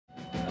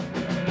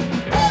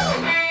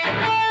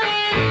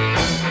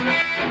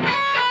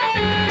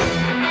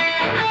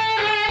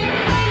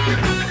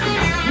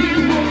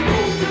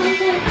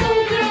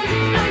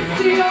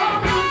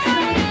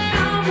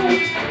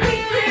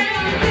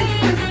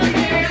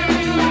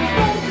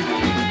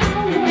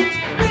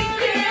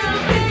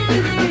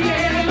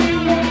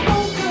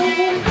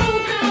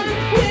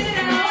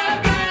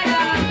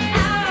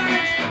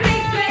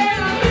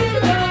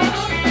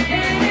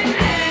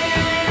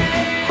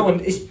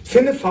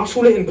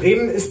Fahrschule in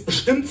Bremen ist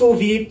bestimmt so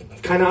wie,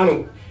 keine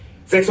Ahnung,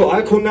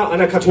 Sexualkunde an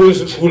der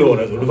katholischen Schule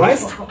oder so, du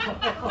weißt?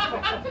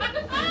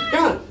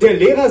 Ja, der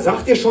Lehrer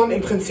sagt dir schon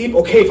im Prinzip,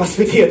 okay, was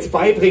wir dir jetzt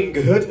beibringen,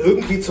 gehört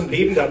irgendwie zum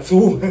Leben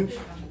dazu,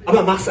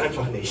 aber mach's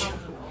einfach nicht.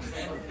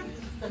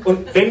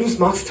 Und wenn du's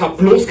machst, hab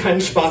bloß keinen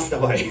Spaß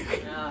dabei,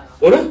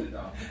 oder?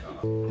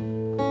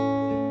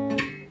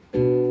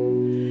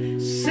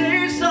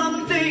 Say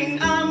something,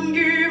 I'm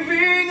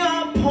giving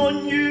up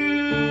on you.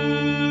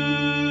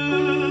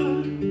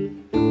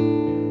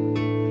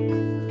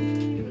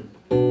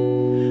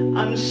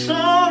 I'm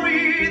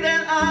sorry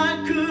that I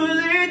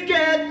couldn't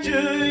get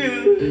to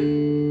you.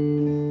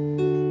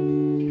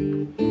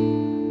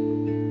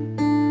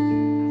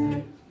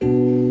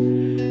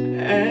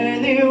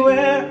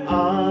 Anywhere I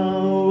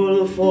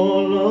will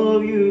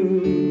follow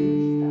you.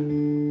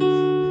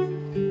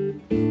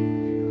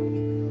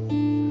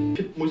 Ich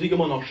finde Musik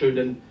immer noch schön,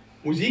 denn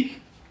Musik,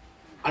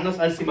 anders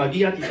als die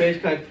Magie, hat die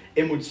Fähigkeit,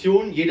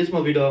 Emotionen jedes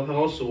Mal wieder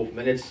herauszurufen.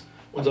 Wenn jetzt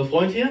unser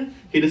Freund hier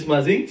jedes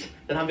Mal singt,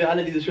 dann haben wir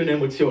alle diese schöne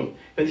Emotion.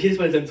 Wenn ich jedes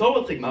Mal diesen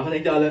Zaubertrick mache,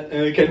 denkt ihr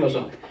alle, kennen wir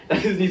schon.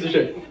 Das ist nicht so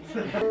schön.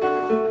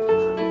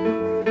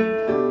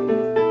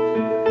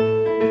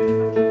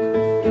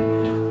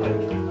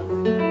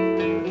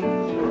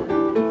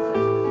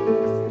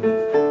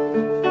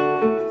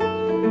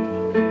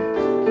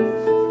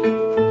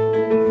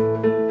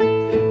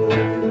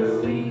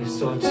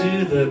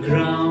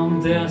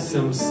 There's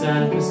some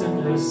sadness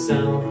in her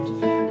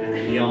sound,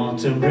 and the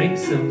autumn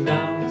brings some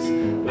doubts,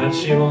 but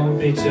she won't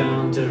be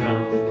turned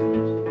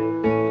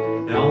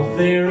around. All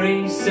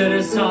theory said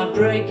it's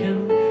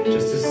heartbreaking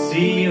just to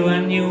see you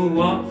when you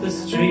walk the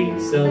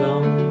streets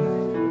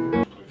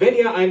alone. Wenn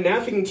ihr einen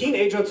nervigen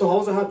Teenager zu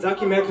Hause habt,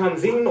 sagt ihm, er kann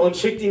singen und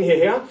schickt ihn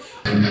hierher.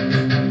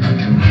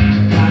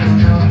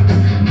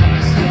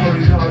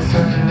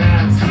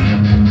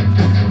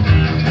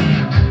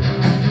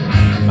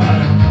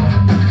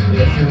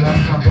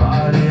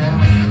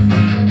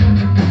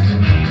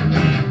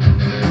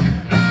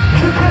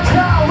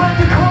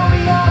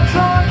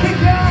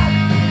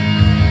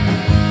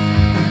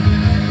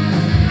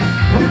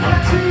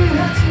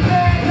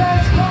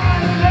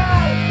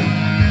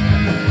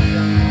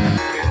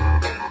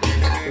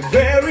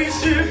 Very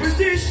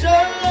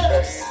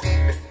superstitious.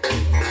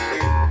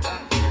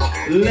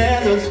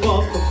 Let us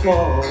walk the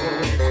floor.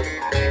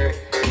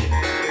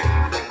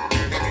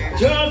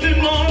 Just